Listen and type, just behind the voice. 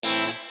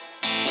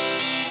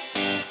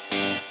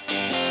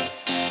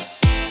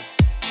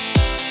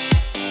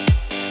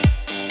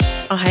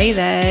Hey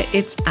there,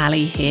 it's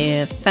Ali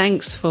here.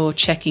 Thanks for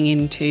checking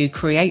in to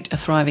Create a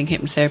Thriving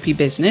Hypnotherapy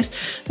Business,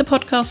 the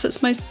podcast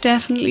that's most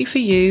definitely for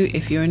you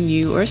if you're a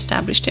new or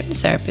established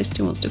hypnotherapist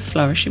who wants to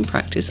flourish in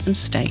practice and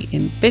stay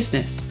in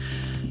business.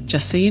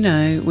 Just so you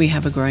know, we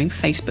have a growing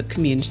Facebook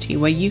community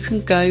where you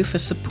can go for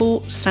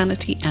support,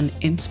 sanity and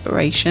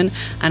inspiration.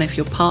 And if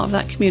you're part of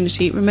that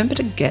community, remember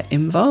to get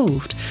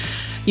involved.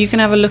 You can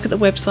have a look at the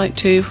website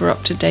too for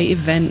up-to-date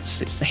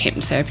events. It's the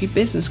Hypnotherapy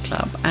Business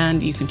Club,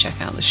 and you can check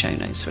out the show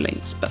notes for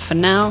links. But for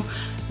now,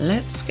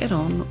 let's get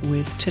on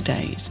with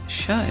today's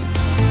show.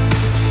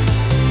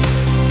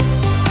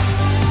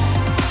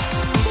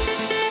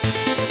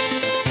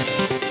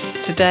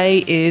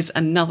 Today is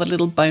another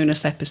little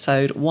bonus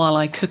episode while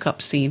I cook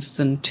up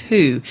season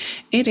 2.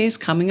 It is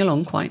coming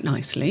along quite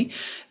nicely.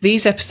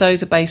 These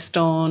episodes are based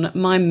on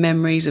my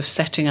memories of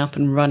setting up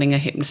and running a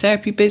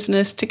hypnotherapy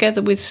business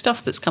together with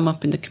stuff that's come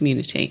up in the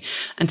community.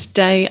 And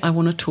today I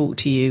want to talk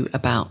to you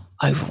about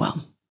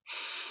overwhelm.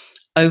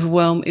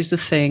 Overwhelm is the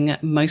thing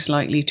most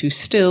likely to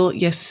still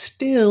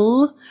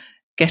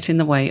get in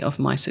the way of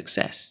my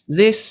success.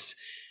 This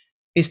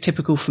is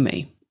typical for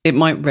me. It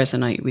might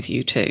resonate with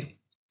you too.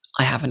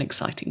 I have an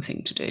exciting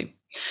thing to do.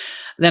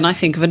 Then I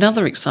think of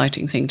another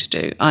exciting thing to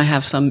do. I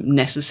have some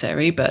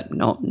necessary, but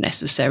not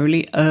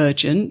necessarily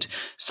urgent,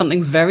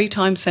 something very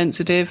time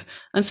sensitive,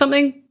 and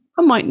something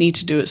I might need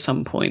to do at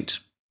some point.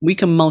 We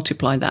can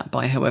multiply that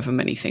by however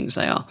many things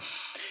they are.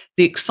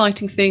 The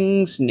exciting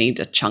things need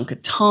a chunk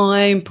of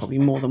time, probably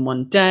more than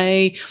one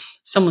day.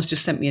 Someone's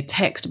just sent me a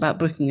text about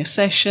booking a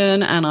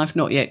session, and I've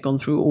not yet gone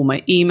through all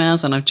my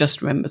emails, and I've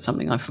just remembered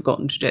something I've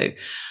forgotten to do.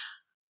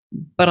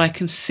 But I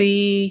can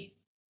see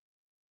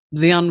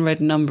the unread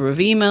number of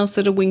emails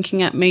that are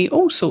winking at me,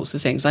 all sorts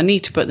of things. I need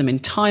to put them in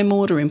time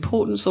order,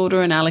 importance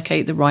order, and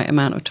allocate the right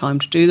amount of time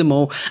to do them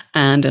all.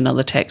 And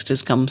another text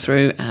has come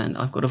through, and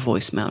I've got a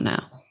voicemail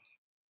now.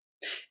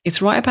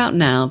 It's right about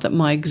now that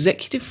my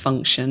executive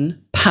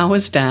function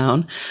powers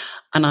down,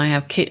 and I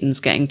have kittens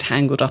getting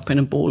tangled up in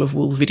a ball of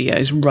wool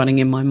videos running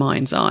in my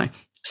mind's eye.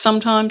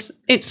 Sometimes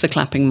it's the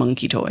clapping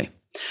monkey toy.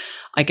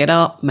 I get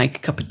up, make a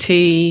cup of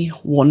tea,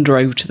 wander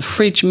over to the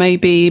fridge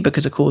maybe,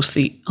 because of course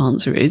the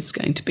answer is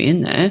going to be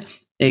in there,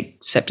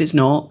 except it's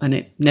not, and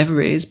it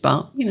never is,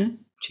 but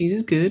cheese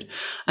is good.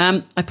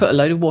 I put a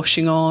load of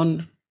washing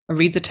on, I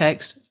read the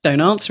text,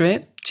 don't answer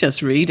it,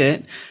 just read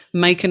it,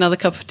 make another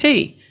cup of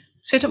tea,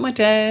 sit at my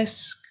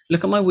desk,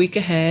 look at my week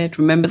ahead,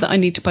 remember that I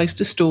need to post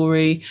a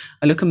story,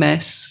 I look a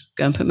mess,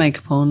 go and put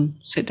makeup on,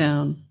 sit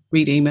down,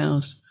 read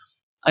emails.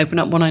 Open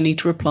up one I need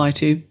to reply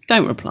to,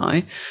 don't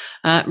reply.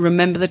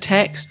 Remember the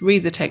text,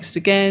 read the text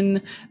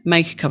again,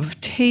 make a cup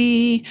of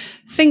tea,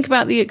 think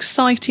about the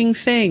exciting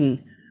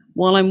thing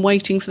while I'm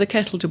waiting for the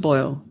kettle to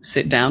boil.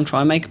 Sit down,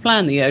 try and make a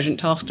plan. The urgent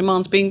task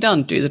demands being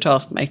done. Do the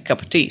task, make a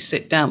cup of tea,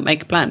 sit down,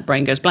 make a plan,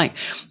 brain goes blank.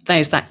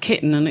 There's that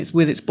kitten and it's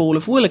with its ball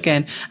of wool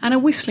again. And a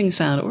whistling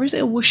sound, or is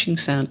it a whooshing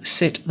sound?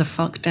 Sit the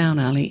fuck down,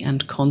 Ali,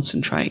 and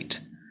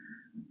concentrate.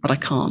 But I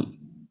can't.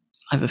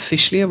 I've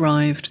officially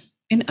arrived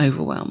in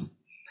overwhelm.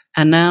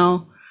 And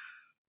now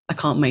I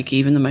can't make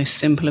even the most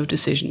simple of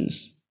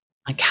decisions.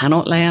 I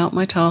cannot lay out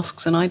my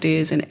tasks and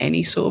ideas in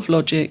any sort of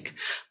logic.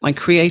 My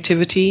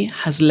creativity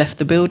has left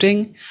the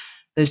building.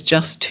 There's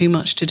just too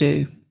much to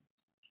do.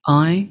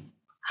 I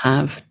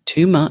have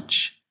too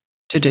much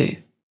to do.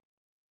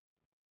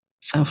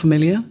 Sound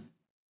familiar?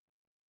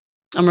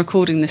 I'm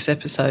recording this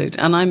episode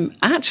and I'm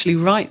actually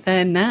right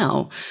there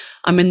now.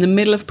 I'm in the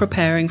middle of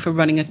preparing for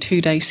running a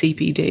 2-day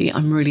CPD.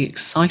 I'm really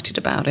excited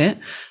about it,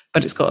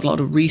 but it's got a lot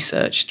of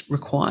research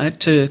required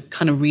to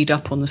kind of read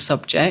up on the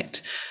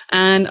subject.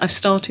 And I'm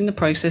starting the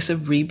process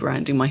of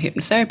rebranding my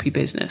hypnotherapy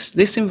business.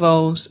 This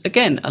involves,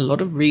 again, a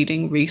lot of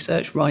reading,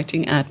 research,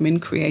 writing,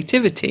 admin,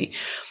 creativity.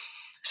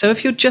 So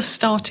if you're just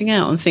starting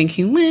out and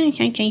thinking, well,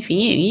 okay for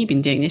you, you've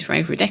been doing this for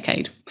over a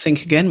decade.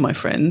 Think again, my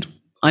friend,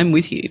 I'm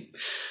with you.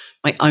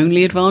 My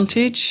only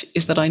advantage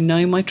is that I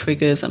know my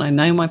triggers and I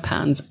know my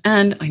patterns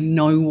and I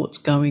know what's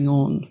going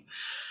on.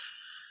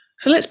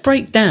 So let's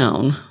break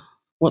down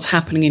what's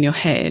happening in your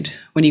head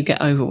when you get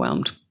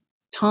overwhelmed.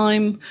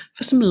 Time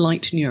for some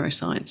light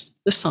neuroscience.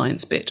 The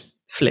science bit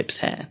flips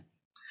hair.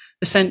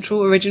 The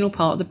central original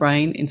part of the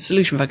brain in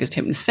solution-focused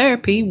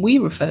hypnotherapy, we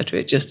refer to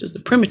it just as the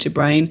primitive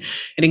brain.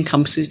 It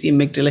encompasses the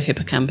amygdala,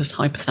 hippocampus,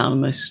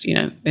 hypothalamus,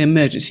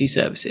 emergency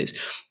services.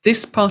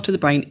 This part of the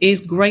brain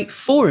is great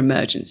for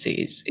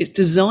emergencies. It's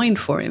designed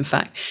for it, in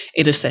fact.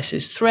 It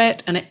assesses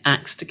threat and it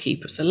acts to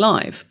keep us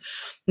alive.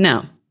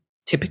 Now,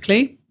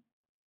 typically,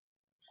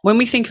 when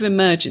we think of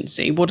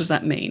emergency, what does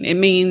that mean? It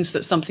means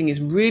that something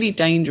is really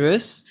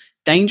dangerous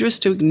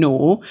to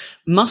ignore,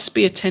 must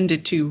be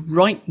attended to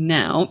right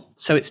now.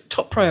 So it's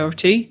top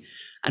priority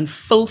and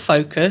full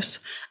focus,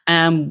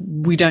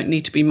 and we don't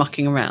need to be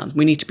mucking around.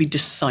 We need to be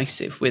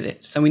decisive with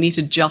it. So we need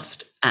to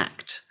just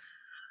act.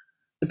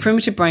 The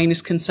primitive brain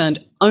is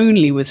concerned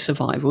only with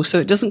survival, so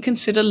it doesn't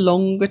consider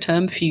longer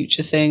term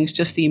future things,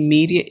 just the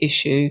immediate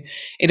issue.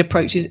 It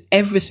approaches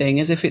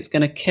everything as if it's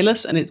going to kill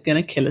us, and it's going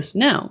to kill us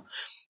now.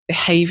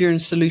 Behavior and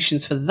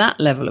solutions for that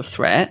level of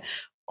threat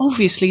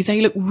obviously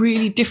they look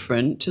really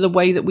different to the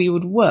way that we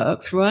would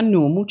work through our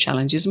normal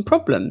challenges and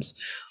problems.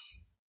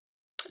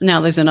 Now,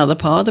 there's another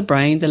part of the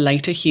brain, the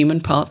later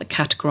human part, that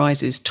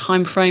categorizes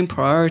time frame,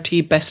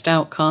 priority, best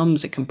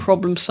outcomes. It can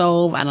problem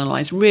solve,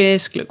 analyze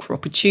risk, look for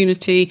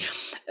opportunity.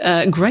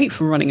 Great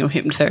for running your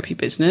hypnotherapy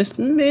business.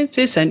 It's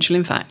essential,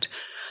 in fact.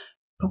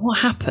 But what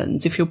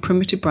happens if your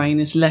primitive brain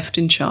is left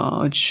in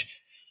charge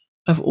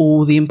of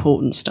all the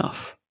important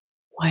stuff?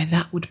 Why,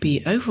 that would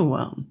be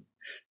overwhelm.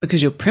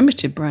 Because your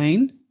primitive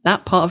brain,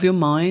 that part of your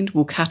mind,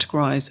 will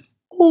categorize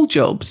all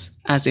jobs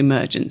as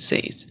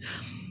emergencies.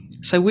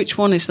 So which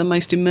one is the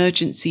most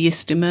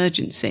emergencyist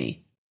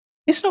emergency?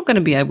 It's not going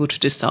to be able to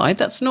decide.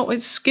 That's not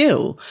its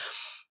skill,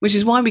 which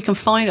is why we can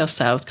find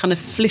ourselves kind of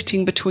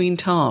flitting between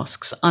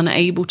tasks,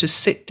 unable to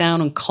sit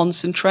down and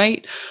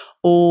concentrate,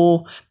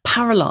 or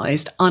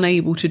paralyzed,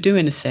 unable to do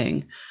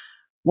anything.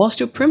 Whilst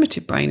your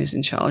primitive brain is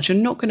in charge, you're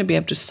not going to be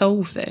able to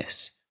solve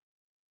this.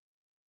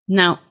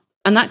 Now,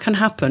 and that can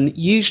happen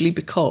usually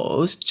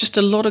because just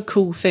a lot of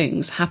cool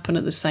things happen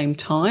at the same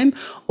time,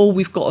 or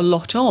we've got a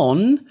lot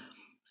on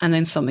and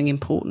then something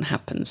important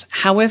happens.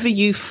 However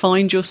you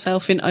find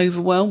yourself in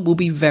overwhelm will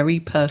be very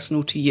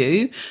personal to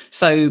you.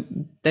 So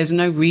there's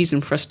no reason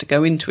for us to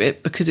go into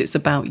it because it's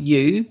about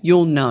you.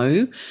 You'll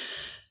know.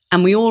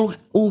 And we all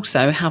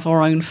also have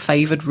our own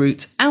favoured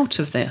routes out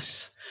of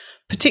this,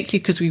 particularly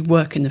because we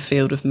work in the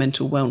field of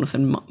mental wellness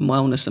and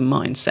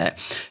mindset.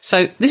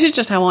 So this is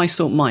just how I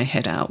sort my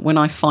head out when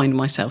I find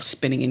myself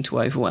spinning into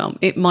overwhelm.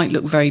 It might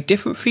look very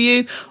different for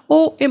you,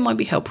 or it might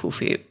be helpful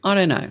for you. I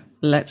don't know.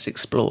 Let's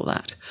explore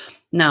that.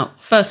 Now,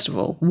 first of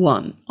all,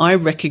 one, I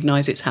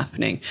recognise it's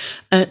happening.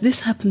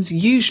 This happens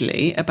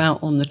usually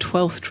about on the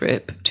 12th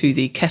trip to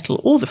the kettle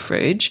or the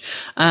fridge,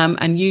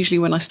 and usually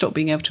when I stop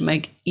being able to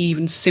make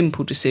even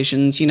simple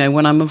decisions,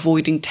 when I'm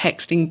avoiding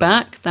texting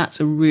back, that's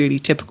a really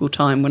typical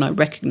time when I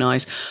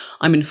recognise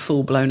I'm in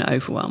full-blown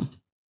overwhelm.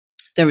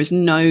 There is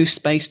no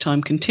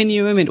space-time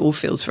continuum. It all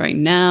feels very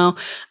now.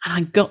 And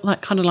I got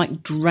that kind of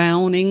like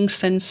drowning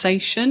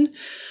sensation.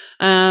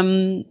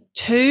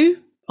 Two,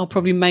 I'll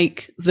probably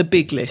make the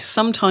big list.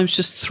 Sometimes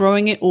just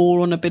throwing it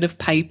all on a bit of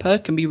paper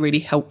can be really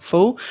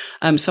helpful.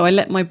 So I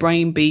let my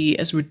brain be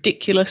as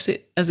ridiculous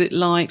as it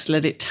likes,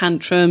 let it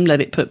tantrum, let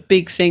it put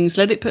big things,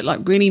 let it put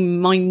like really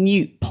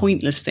minute,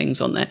 pointless things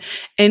on there.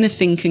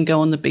 Anything can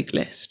go on the big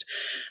list.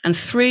 And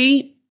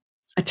three,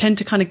 I tend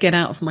to kind of get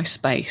out of my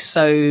space.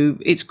 So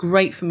it's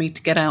great for me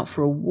to get out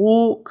for a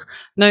walk,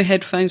 no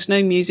headphones,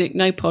 no music,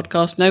 no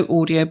podcast, no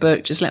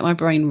audiobook, just let my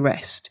brain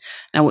rest.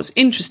 Now, what's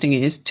interesting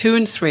is 2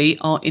 and 3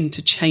 are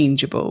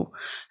interchangeable.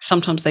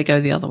 Sometimes they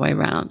go the other way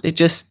around. It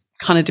just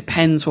kind of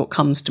depends what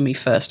comes to me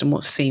first and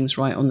what seems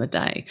right on the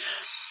day.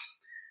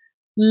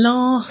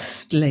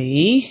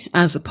 Lastly,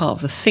 as a part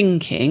of the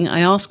thinking,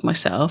 I ask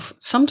myself,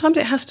 sometimes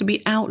it has to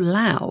be out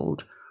loud.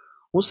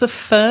 What's the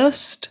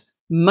first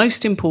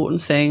most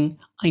important thing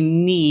I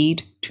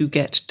need to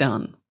get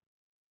done?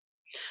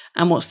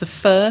 And what's the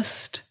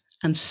first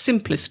and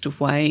simplest of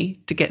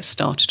way to get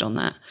started on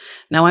that?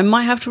 Now, I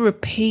might have to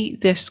repeat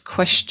this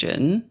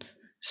question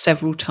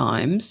several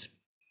times.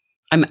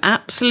 I'm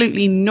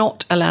absolutely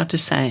not allowed to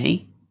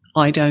say,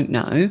 I don't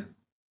know.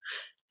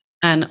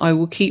 And I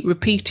will keep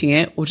repeating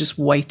it or just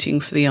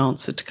waiting for the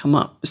answer to come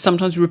up.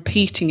 Sometimes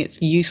repeating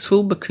it's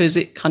useful because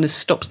it kind of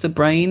stops the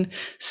brain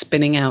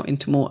spinning out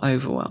into more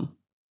overwhelm.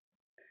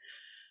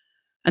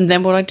 And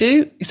then what I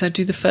do is I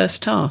do the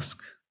first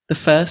task, the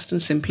first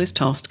and simplest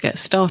task to get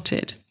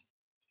started.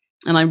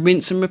 And I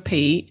rinse and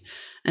repeat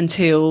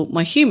until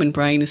my human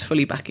brain is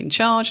fully back in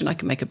charge and I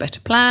can make a better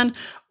plan.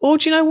 Or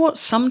do you know what?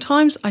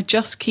 Sometimes I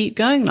just keep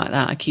going like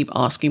that. I keep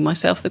asking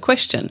myself the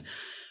question,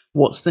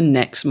 what's the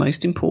next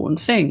most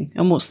important thing?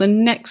 And what's the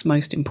next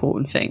most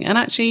important thing? And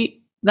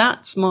actually,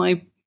 that's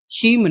my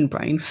human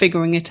brain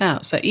figuring it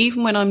out. So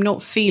even when I'm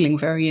not feeling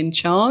very in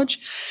charge,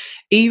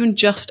 even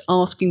just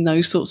asking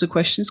those sorts of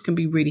questions can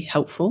be really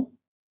helpful.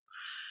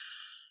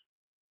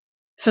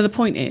 So the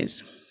point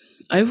is,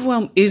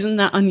 overwhelm isn't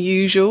that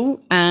unusual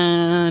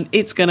and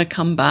it's going to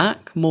come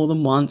back more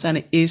than once. And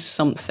it is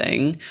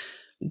something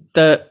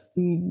that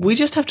we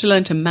just have to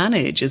learn to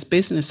manage as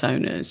business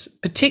owners.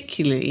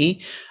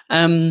 Particularly,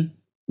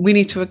 we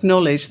need to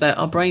acknowledge that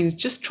our brain is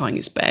just trying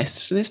its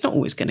best and it's not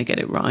always going to get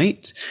it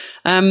right.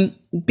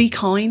 Be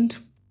kind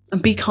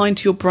and be kind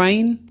to your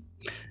brain.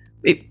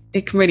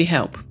 It can really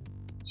help.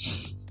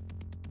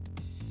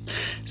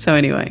 So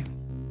anyway,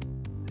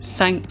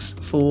 thanks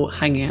for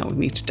hanging out with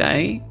me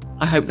today.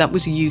 I hope that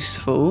was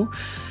useful.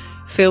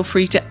 Feel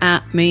free to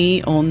 @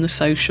 me on the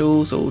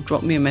socials or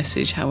drop me a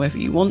message however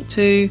you want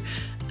to.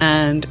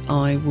 And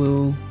I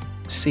will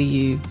see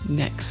you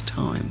next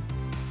time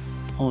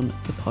on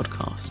the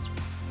podcast.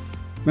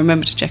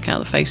 Remember to check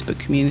out the Facebook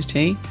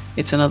community.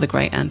 It's another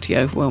great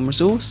anti-overwhelm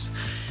resource.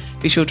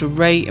 Be sure to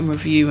rate and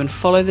review and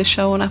follow the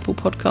show on Apple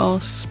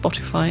Podcasts,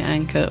 Spotify,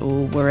 Anchor,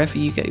 or wherever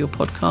you get your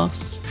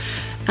podcasts.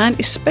 And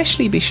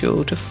especially be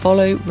sure to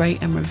follow,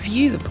 rate and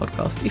review the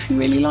podcast if you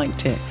really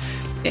liked it.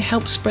 It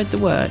helps spread the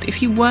word.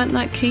 If you weren't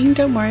that keen,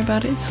 don't worry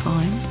about it, it's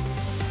fine.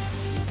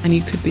 And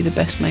you could be the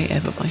best mate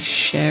ever by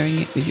sharing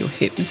it with your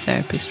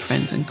hypnotherapist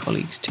friends and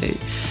colleagues too.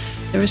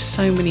 There are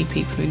so many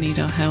people who need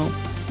our help.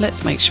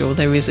 Let's make sure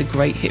there is a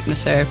great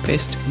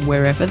hypnotherapist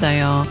wherever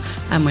they are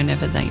and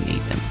whenever they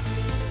need them.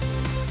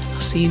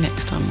 I'll see you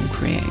next time on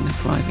creating a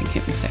thriving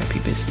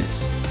hypnotherapy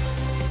business.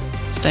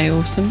 Stay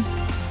awesome.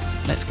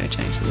 Let's go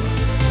change the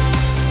world.